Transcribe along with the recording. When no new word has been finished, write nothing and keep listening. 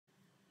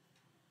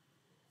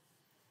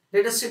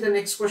Let us see the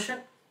next question.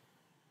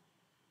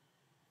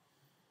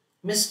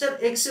 Mr.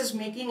 X is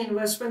making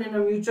investment in a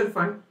mutual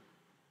fund.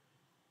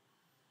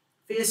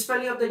 Face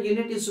value of the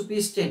unit is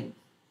rupees 10.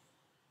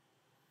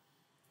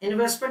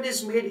 Investment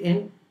is made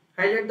in,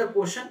 highlight the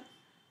portion,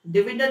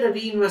 dividend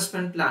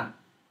reinvestment plan.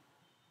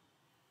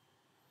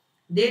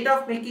 Date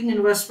of making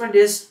investment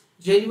is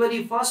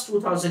January 1st,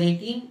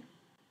 2018.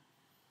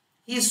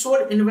 He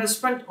sold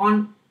investment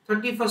on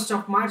 31st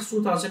of March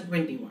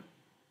 2021.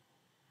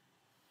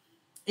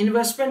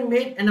 Investment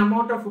made an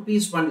amount of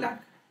rupees 1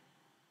 lakh.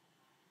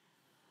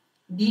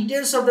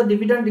 Details of the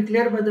dividend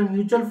declared by the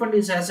mutual fund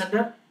is as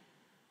under.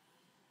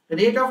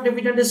 Rate of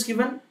dividend is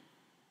given.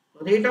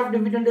 Rate of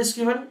dividend is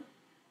given.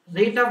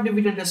 Rate of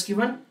dividend is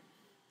given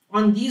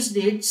on these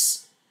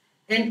dates,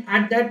 and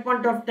at that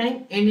point of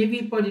time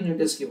NAV per unit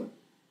is given.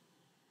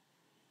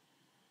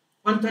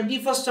 On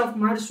 31st of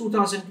March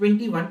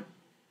 2021,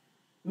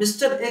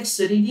 Mr. X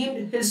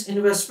redeemed his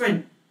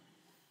investment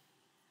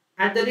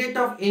at the rate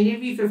of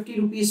NAV 50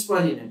 rupees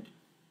per unit.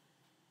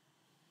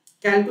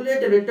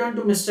 Calculate a return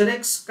to Mr.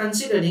 X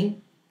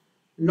considering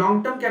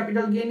long-term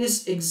capital gain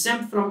is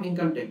exempt from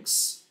income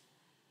tax.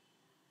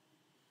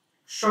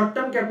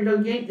 Short-term capital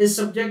gain is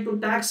subject to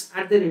tax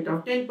at the rate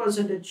of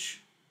 10%.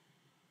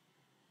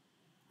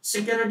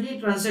 Security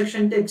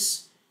transaction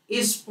tax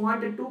is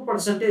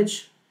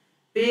 0.2%,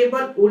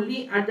 payable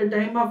only at the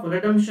time of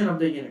redemption of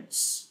the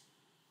units.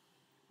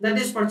 That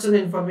is part of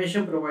the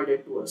information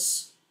provided to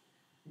us.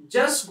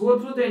 Just go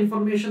through the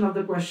information of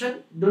the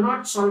question. Do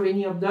not solve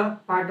any of the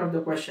part of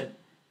the question.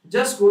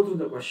 Just go through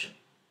the question.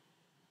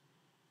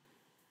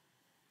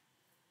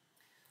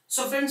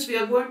 So friends, we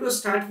are going to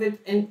start with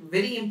a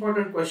very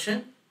important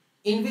question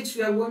in which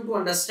we are going to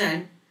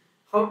understand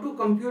how to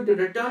compute the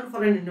return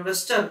for an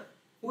investor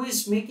who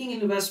is making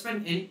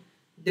investment in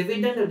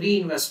dividend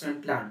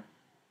reinvestment plan.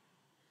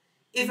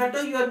 If at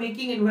all you are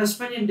making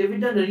investment in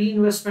dividend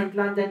reinvestment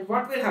plan, then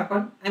what will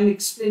happen? I am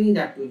explaining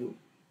that to you.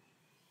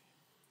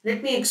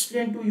 Let me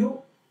explain to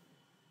you.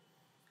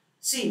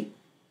 See,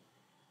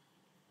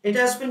 it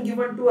has been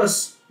given to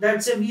us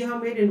that say we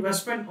have made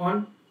investment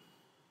on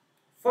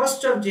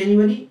 1st of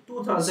January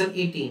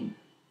 2018.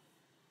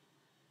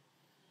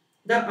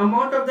 The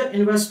amount of the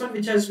investment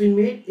which has been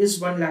made is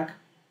 1 lakh.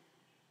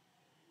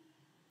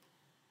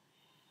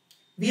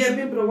 We have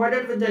been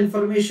provided with the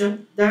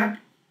information that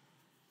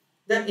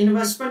the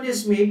investment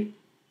is made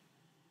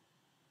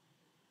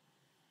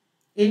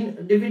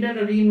in dividend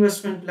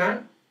reinvestment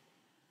plan.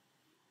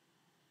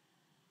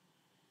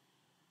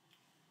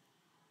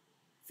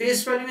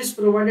 Face value is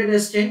provided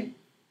as 10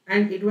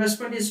 and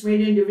investment is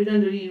made in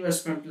dividend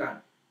reinvestment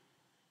plan.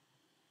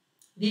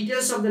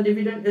 Details of the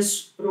dividend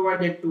is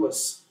provided to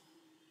us.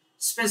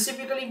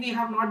 Specifically, we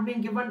have not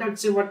been given that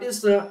say what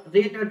is the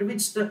rate at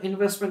which the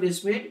investment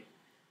is made.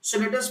 So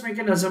let us make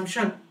an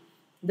assumption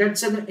that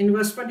say the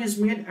investment is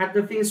made at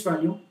the face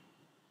value.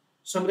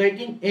 So I am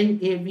writing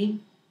NAV,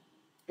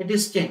 it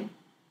is 10.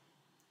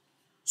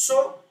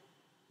 So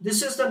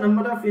this is the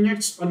number of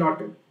units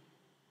allotted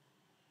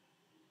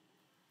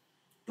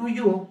to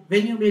you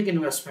when you make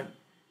investment.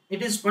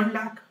 It is 1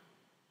 lakh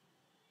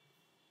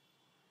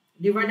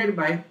divided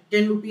by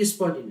 10 rupees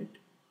per unit.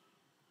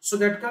 So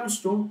that comes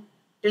to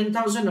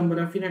 10,000 number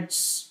of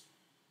units.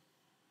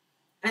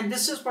 And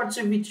this is what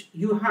which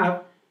you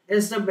have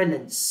as the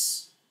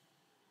balance.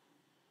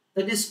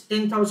 That is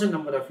 10,000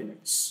 number of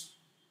units.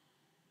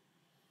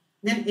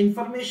 Then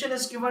information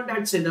is given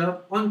that say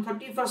on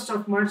 31st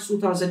of March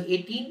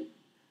 2018,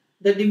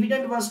 the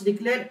dividend was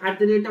declared at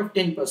the rate of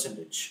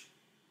 10%.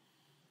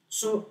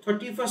 So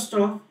 31st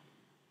of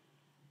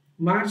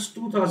March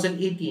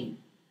 2018,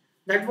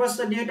 that was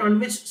the date on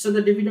which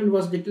the dividend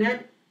was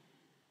declared.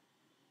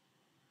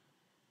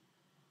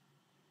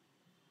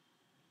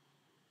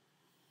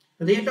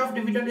 Rate of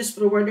dividend is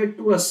provided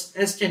to us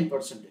as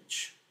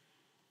 10%.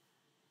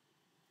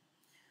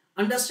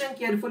 Understand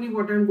carefully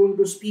what I am going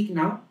to speak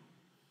now.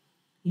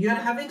 You are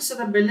having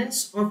the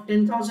balance of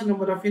 10,000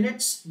 number of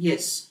units.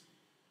 Yes.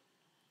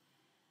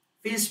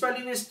 Face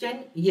value is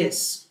 10.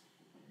 Yes.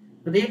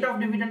 Rate of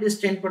dividend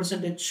is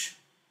 10%.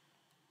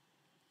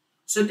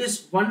 So it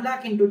is 1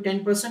 lakh into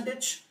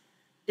 10%.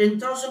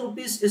 10,000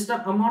 rupees is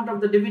the amount of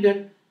the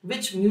dividend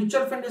which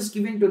mutual fund is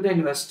giving to the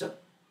investor.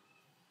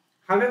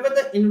 However,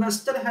 the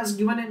investor has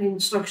given an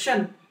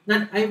instruction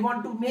that I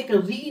want to make a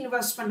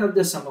reinvestment of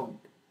this amount.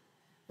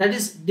 That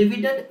is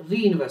dividend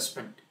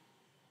reinvestment.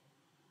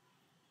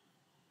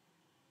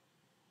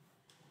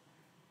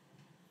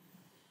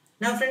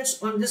 Now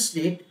friends, on this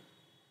date,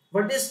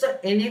 what is the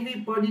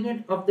NAV per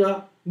unit of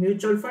the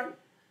mutual fund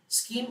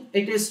scheme?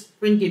 It is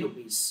 20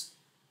 rupees.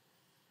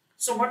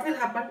 So what will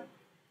happen?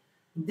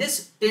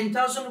 This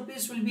 10,000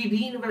 rupees will be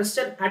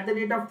reinvested at the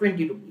rate of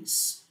 20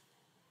 rupees.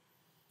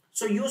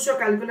 So use your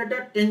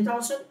calculator.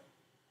 10,000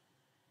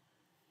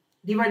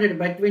 divided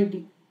by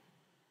 20.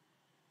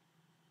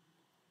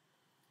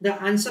 The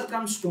answer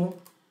comes to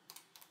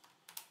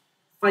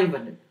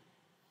 500.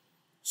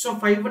 So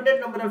 500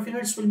 number of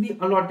units will be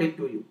allotted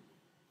to you.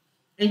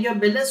 And your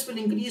balance will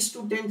increase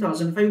to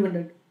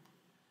 10,500.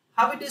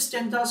 How it is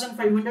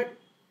 10,500?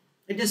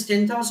 It is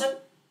 10,000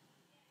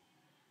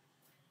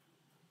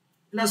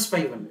 plus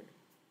 500.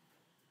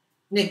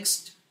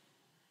 Next,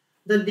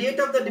 the date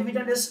of the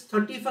dividend is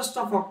 31st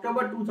of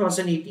October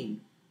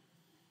 2018.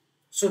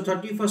 So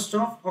 31st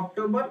of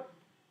October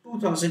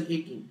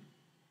 2018.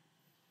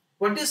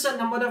 What is the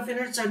number of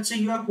units that say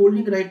you are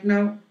holding right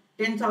now?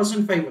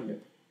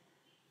 10,500.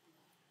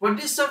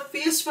 What is the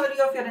face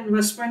value of your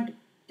investment?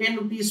 10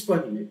 rupees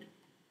per unit.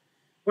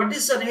 What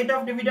is the rate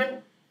of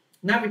dividend?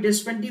 Now it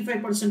is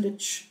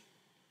 25%.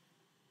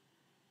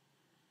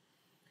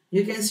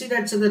 You can see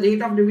that the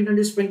rate of dividend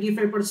is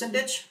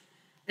 25%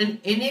 and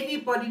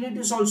NAV per unit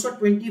is also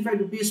 25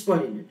 rupees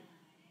per unit.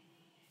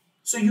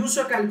 So use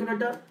your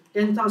calculator.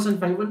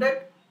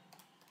 10,500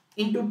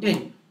 into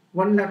 10,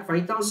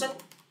 1,05,000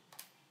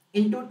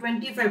 into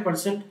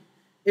 25%,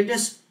 it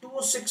is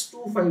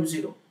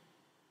 26250.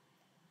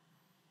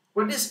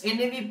 What is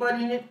NAV per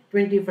unit?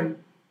 25.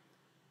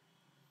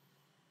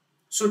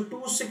 So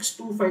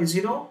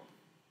 26250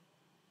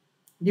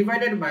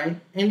 divided by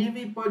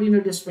NAV per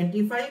unit is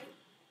 25.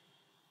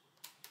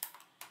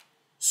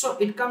 So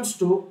it comes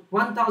to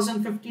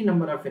 1050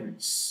 number of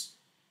units.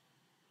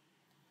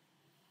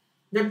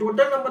 The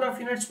total number of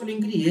units will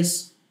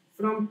increase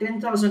from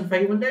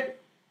 10,500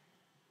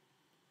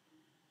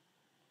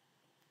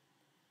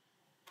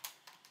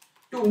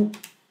 to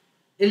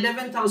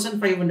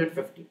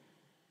 11,550.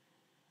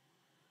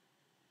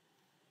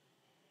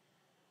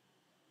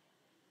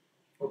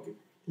 Okay.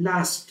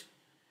 Last,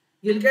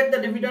 you'll get the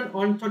dividend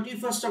on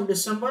 31st of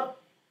December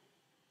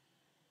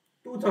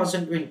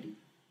 2020.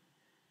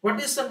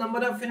 What is the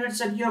number of units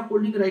that you are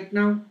holding right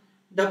now?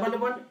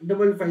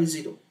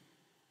 11550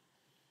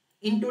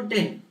 into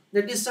 10.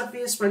 That is the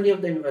face value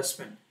of the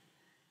investment.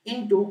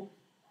 Into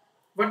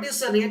what is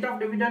the rate of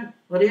dividend?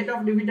 The rate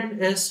of dividend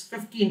is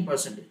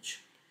 15%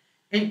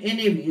 and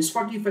NAV is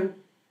 45.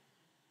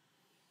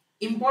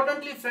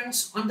 Importantly,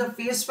 friends, on the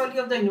face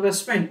value of the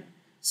investment,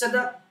 so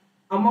the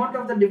amount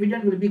of the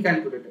dividend will be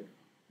calculated.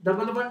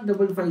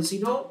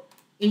 11550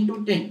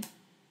 into 10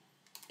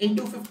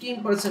 into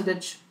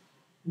 15%,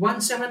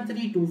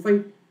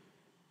 17325.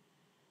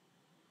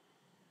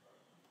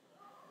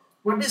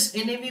 What is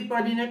NAV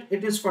per unit?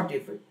 It is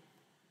 45.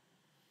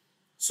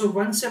 So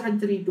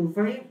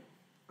 17325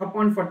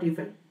 upon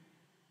 45.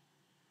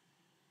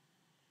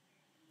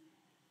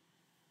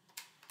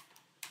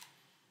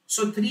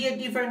 So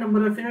 385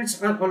 number of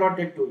units are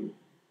allotted to you.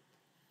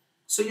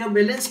 So your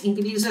balance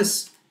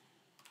increases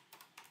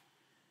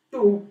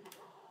to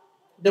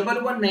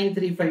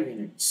 11935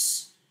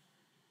 units.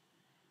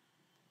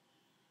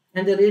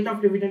 And the rate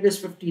of dividend is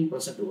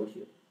 15% over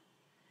here.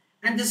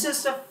 And this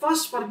is the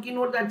first working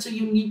note that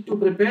you need to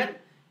prepare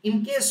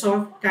in case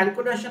of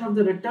calculation of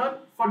the return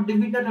for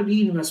dividend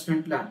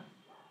reinvestment plan.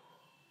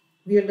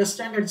 We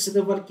understand that's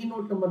the working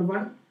note number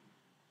 1.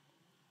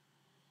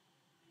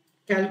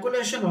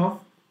 Calculation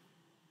of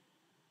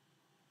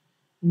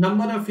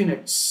number of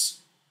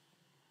units.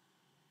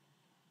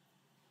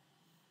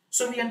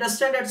 So we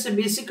understand that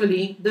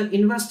basically the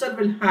investor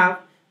will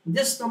have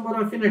this number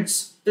of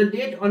units, the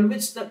date on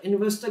which the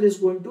investor is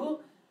going to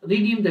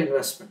redeem the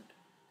investment.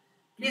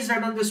 Please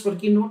write down this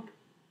working note.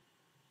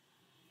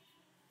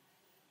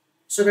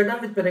 So write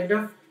down with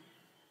paragraph.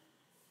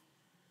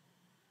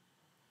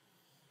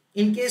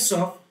 In case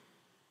of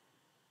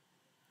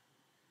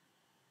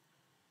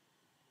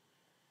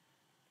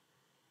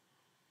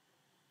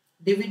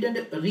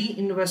dividend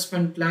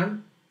reinvestment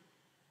plan,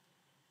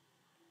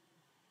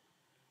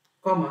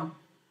 comma,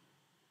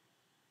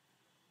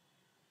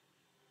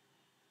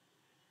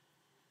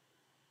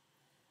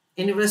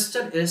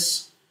 investor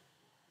is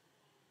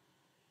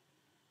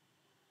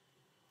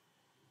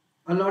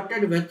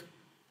allotted with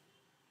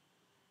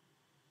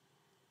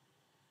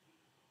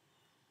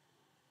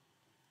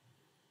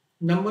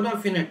number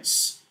of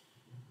units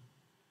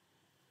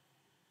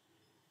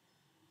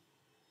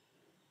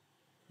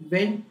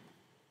when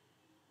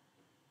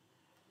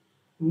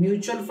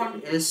mutual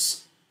fund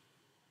is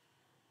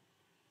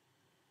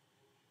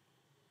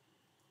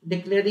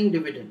declaring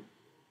dividend.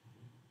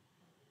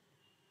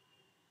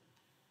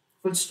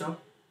 Full stop.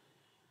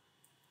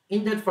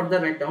 In that further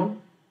write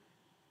down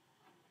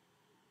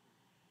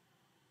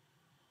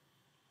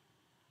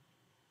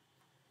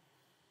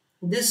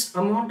this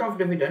amount of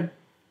dividend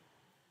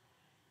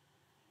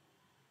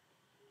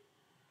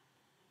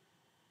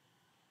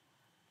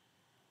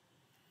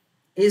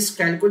is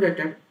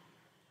calculated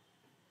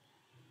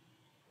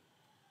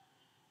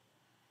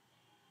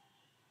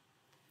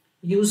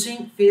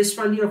using face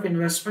value of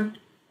investment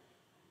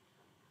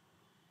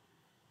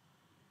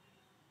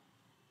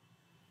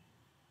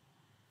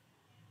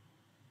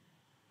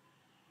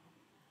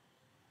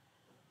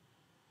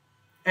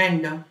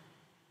and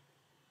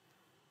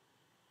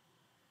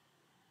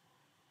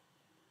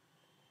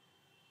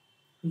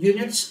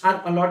units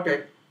are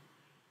allotted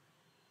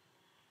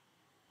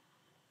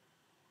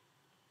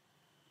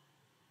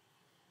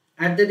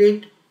at the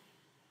rate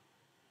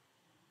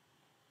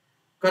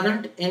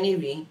current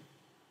NAV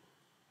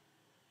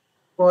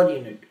per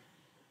unit.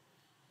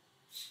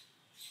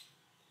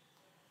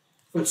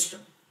 Full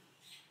stop.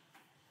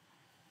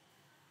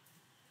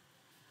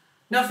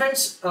 Now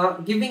friends,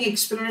 giving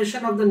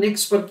explanation of the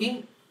next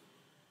working,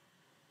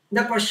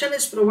 the question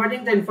is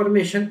providing the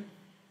information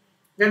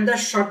that the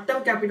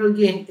short-term capital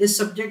gain is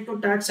subject to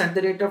tax at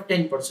the rate of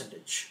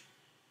 10%.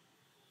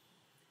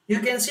 You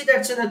can see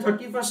that say the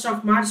 31st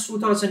of March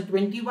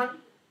 2021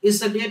 is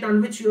the date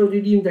on which you have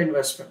redeemed the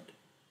investment.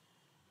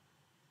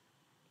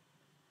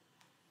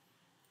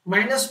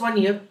 Minus 1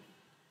 year,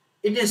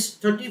 it is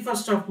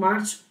 31st of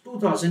March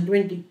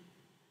 2020.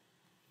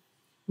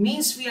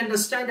 Means we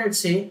understand that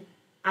say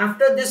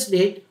after this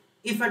date,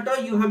 if at all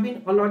you have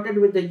been allotted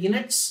with the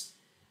units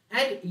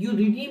and you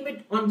redeem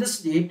it on this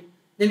date,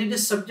 then it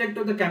is subject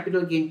to the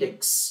capital gain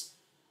tax.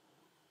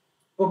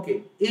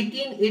 Okay,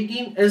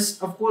 1818 is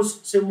of course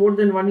say more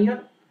than 1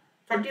 year.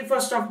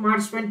 31st of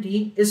March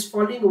 20 is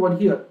falling over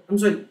here. I'm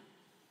sorry,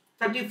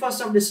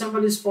 31st of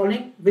December is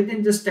falling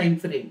within this time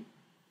frame.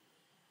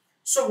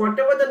 So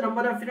whatever the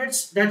number of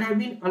units that have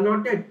been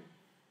allotted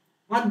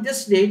on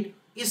this date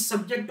is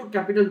subject to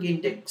capital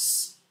gain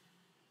tax.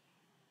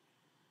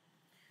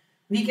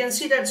 We can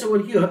see that's over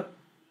here.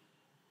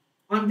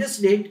 On this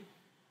date,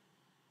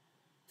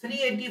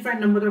 385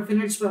 number of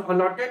units were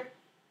allotted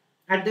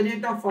at the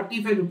rate of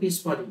 45 rupees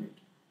per unit.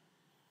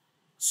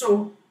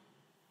 So,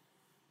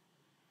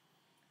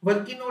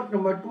 working note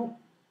number 2,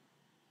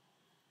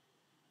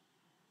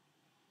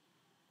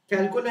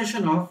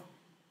 calculation of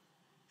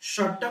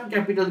short-term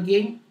capital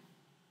gain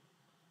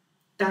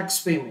tax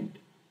payment.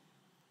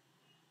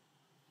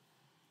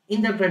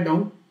 In the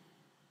breakdown,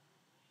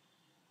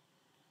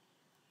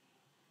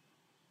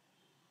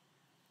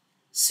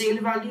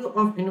 sale value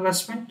of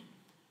investment,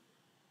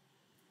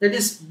 that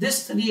is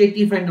this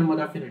 385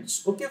 number of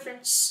units. Okay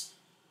friends,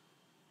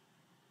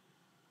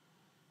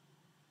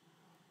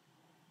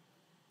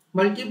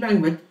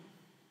 multiplying with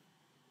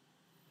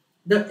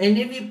the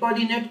NAV per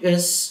unit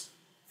is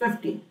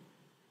 50.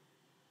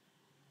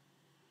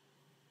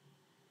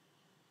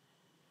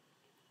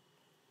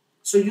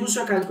 So use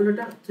your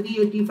calculator.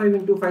 385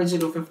 into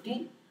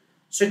 5050.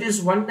 So it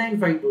is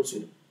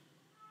 19520.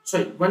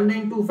 Sorry,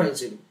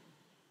 19250.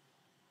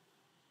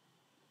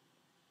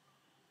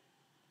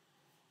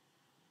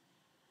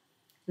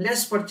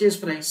 Less purchase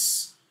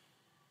price.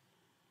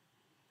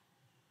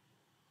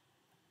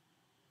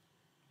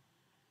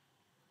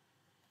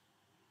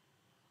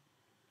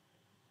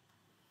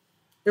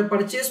 The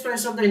purchase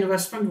price of the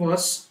investment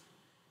was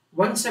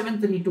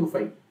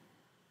 17325.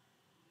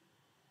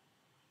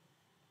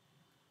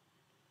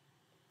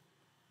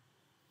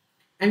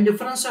 And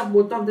difference of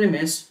both of them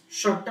is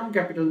short-term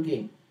capital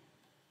gain.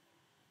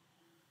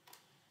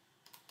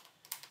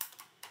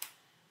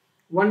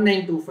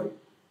 1925.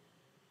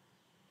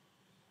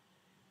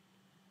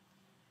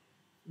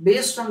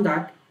 Based on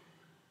that,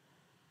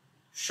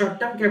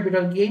 short-term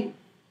capital gain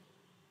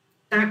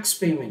tax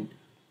payment,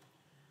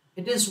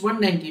 it is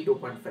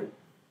 192.5.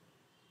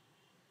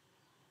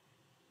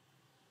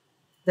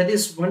 That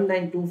is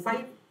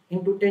 1925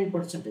 into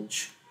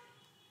 10%.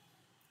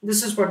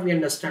 This is what we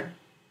understand.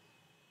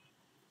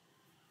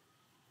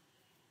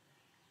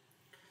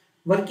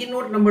 Working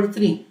note number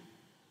 3.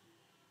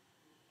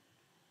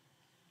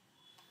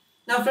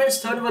 Now friends,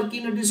 third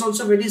working note is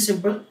also very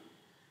simple.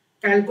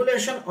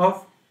 Calculation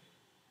of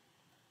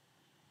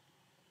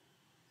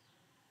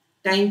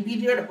time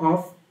period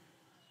of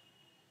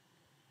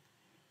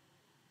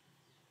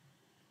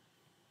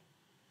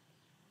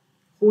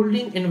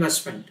holding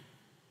investment.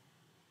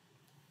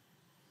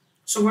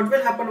 So what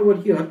will happen over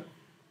here?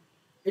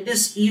 It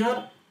is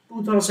year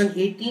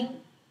 2018,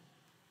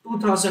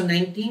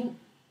 2019,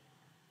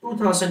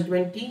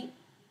 2020,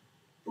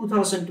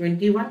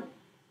 2021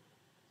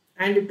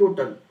 and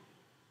total.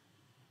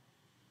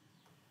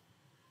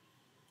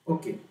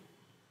 Okay.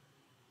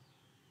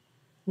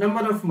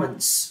 Number of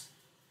months.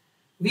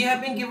 We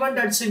have been given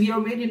that say we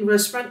have made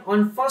investment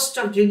on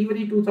 1st of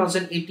January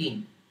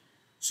 2018.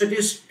 So it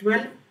is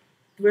 12,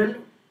 12,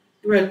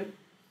 12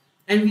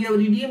 and we have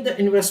redeemed the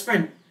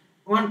investment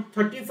on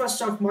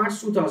 31st of March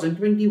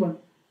 2021.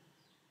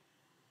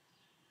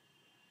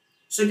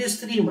 So it is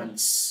 3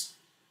 months.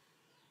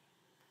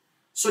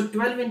 So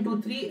 12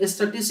 into 3 is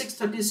 36,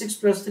 36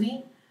 plus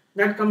 3,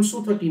 that comes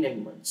to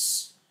 39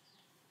 months.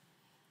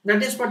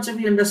 That is what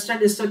we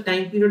understand is the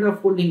time period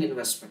of holding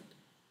investment.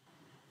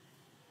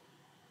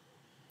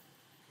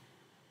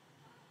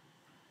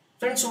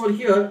 Friends, over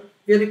here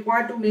we are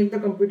required to make the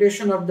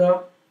computation of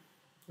the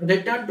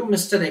return to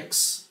Mr.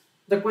 X.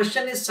 The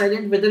question is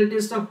silent whether it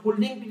is the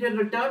holding period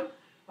return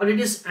or it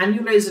is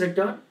annualized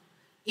return.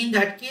 In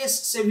that case,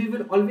 say we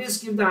will always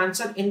give the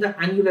answer in the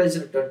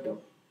annualized return term.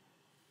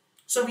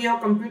 So we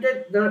have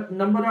computed the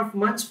number of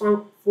months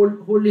for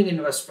holding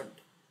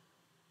investment.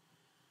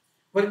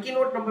 Working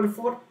note number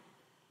 4.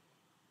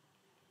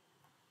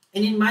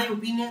 And in my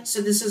opinion,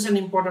 so this is an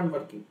important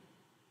working.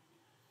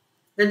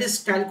 That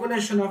is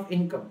calculation of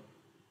income.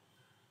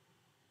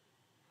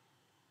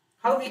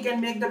 How we can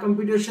make the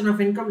computation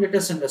of income? Let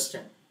us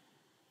understand.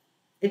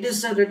 It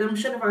is the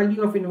redemption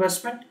value of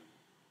investment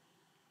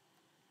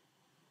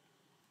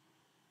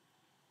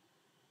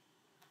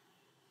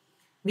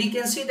we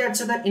can see that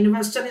so the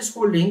investor is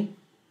holding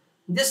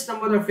this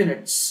number of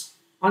units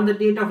on the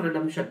date of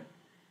redemption,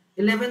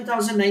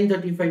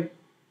 11,935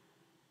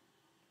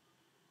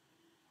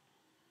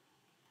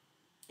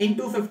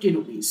 into 50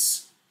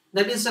 rupees.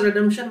 That is the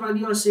redemption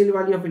value or sale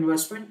value of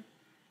investment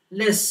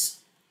less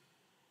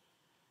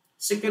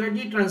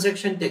security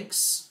transaction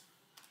tax,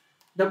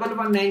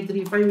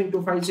 11,935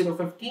 into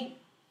 5050.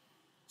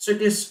 So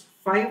it is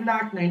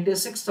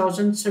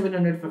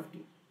 5,96,750.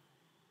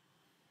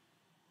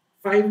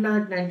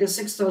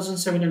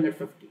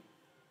 5,96,750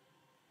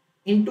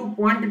 into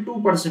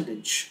 0.2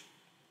 percentage.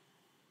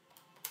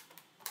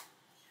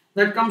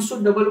 That comes to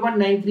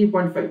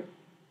 1193.5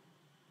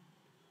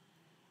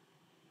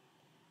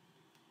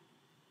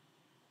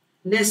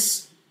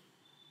 less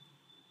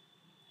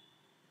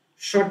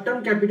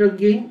short-term capital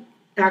gain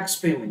tax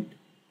payment.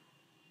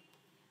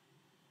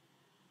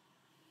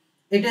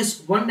 It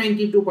is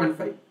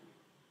 192.5.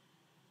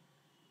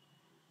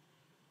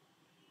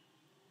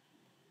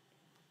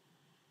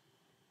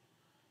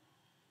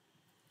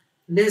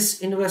 Less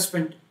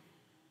investment.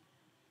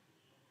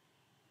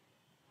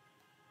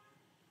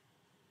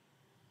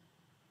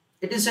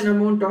 It is an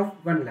amount of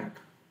 1 lakh.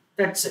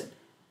 That's it.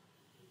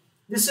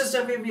 This is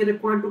the way we are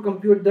required to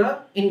compute the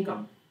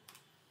income.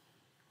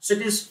 So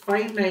it is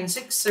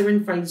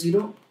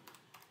 596,750.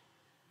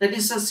 That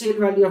is the sale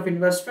value of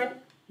investment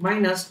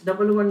minus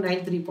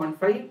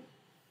 1193.5.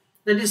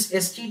 That is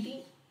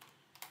STT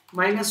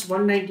minus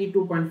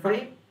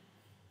 192.5.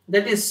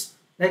 That is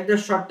like the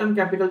short-term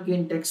capital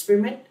gain tax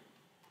payment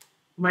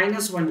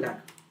minus 1 lakh.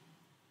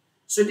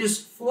 So it is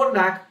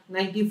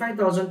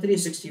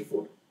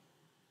 4,95,364.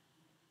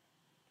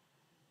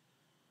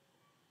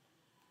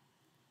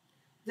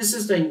 This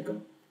is the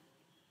income.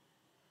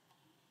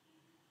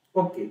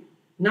 Okay.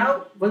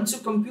 Now, once you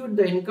compute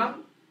the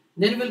income,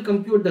 then we'll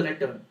compute the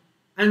return.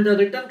 And the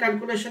return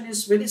calculation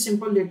is very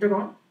simple later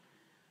on.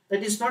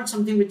 That is not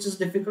something which is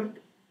difficult.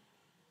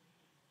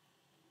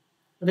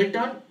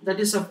 Return, that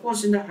is of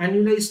course in the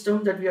annualized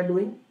term that we are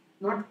doing,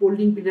 not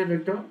holding period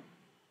return.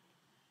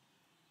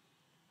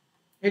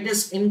 It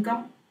is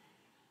income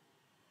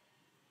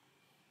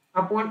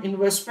upon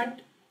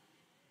investment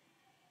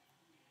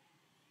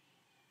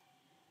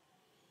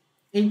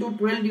into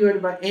 12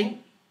 divided by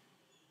n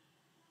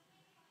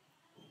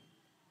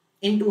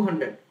into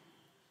 100.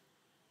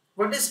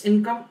 What is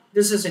income?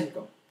 This is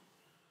income.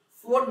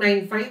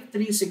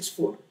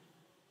 495,364.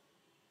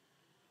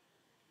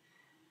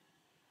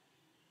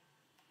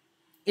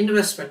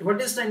 Investment.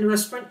 What is the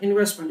investment?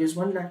 Investment is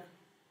 1 lakh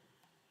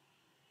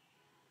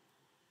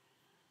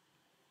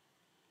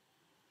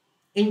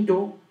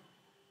into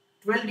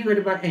 12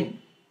 divided by n.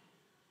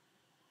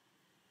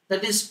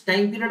 That is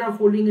time period of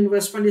holding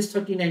investment is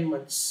 39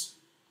 months.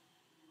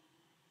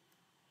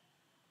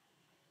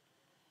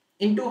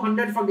 Into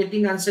 100 for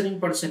getting answer in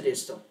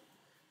percentage term.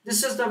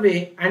 This is the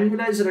way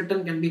annualized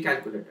return can be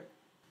calculated.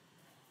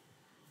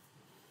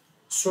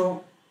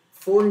 So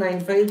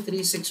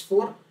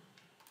 495,364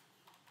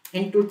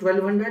 into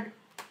 1200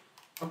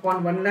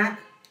 upon 1 lakh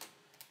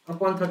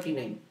upon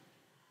 39.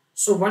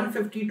 So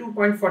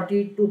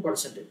 152.42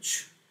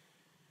 percentage.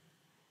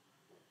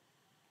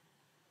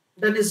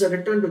 That is the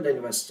return to the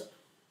investor.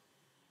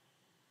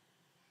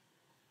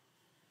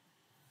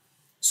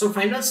 So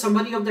final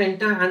summary of the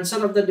entire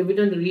answer of the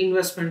dividend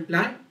reinvestment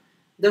plan.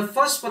 The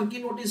first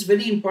working note is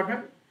very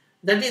important.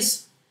 That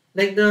is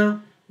like the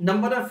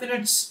number of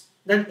units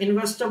that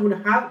investor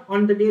would have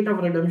on the date of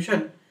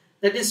redemption.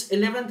 That is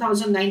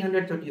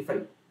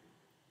 11,935.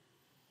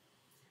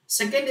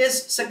 Second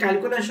is the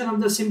calculation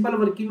of the simple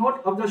working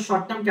note of the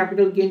short-term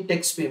capital gain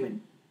tax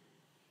payment.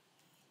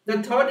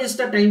 The third is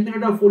the time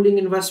period of holding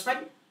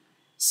investment.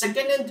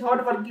 Second and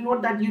third working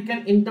note that you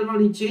can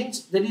internally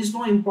change. There is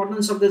no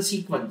importance of the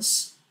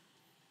sequence.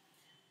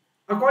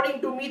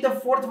 According to me, the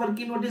fourth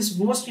working note is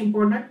most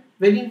important,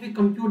 wherein we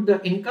compute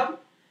the income,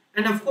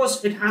 and of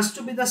course it has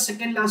to be the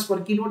second last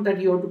working note that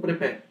you have to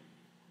prepare.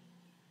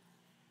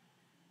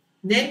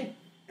 Then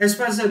as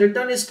far as the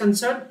return is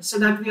concerned, so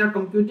that we are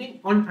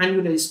computing on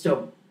annualized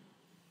term.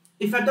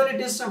 If at all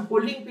it is a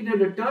holding period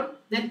return,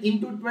 then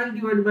into 12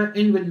 divided by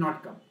n will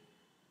not come.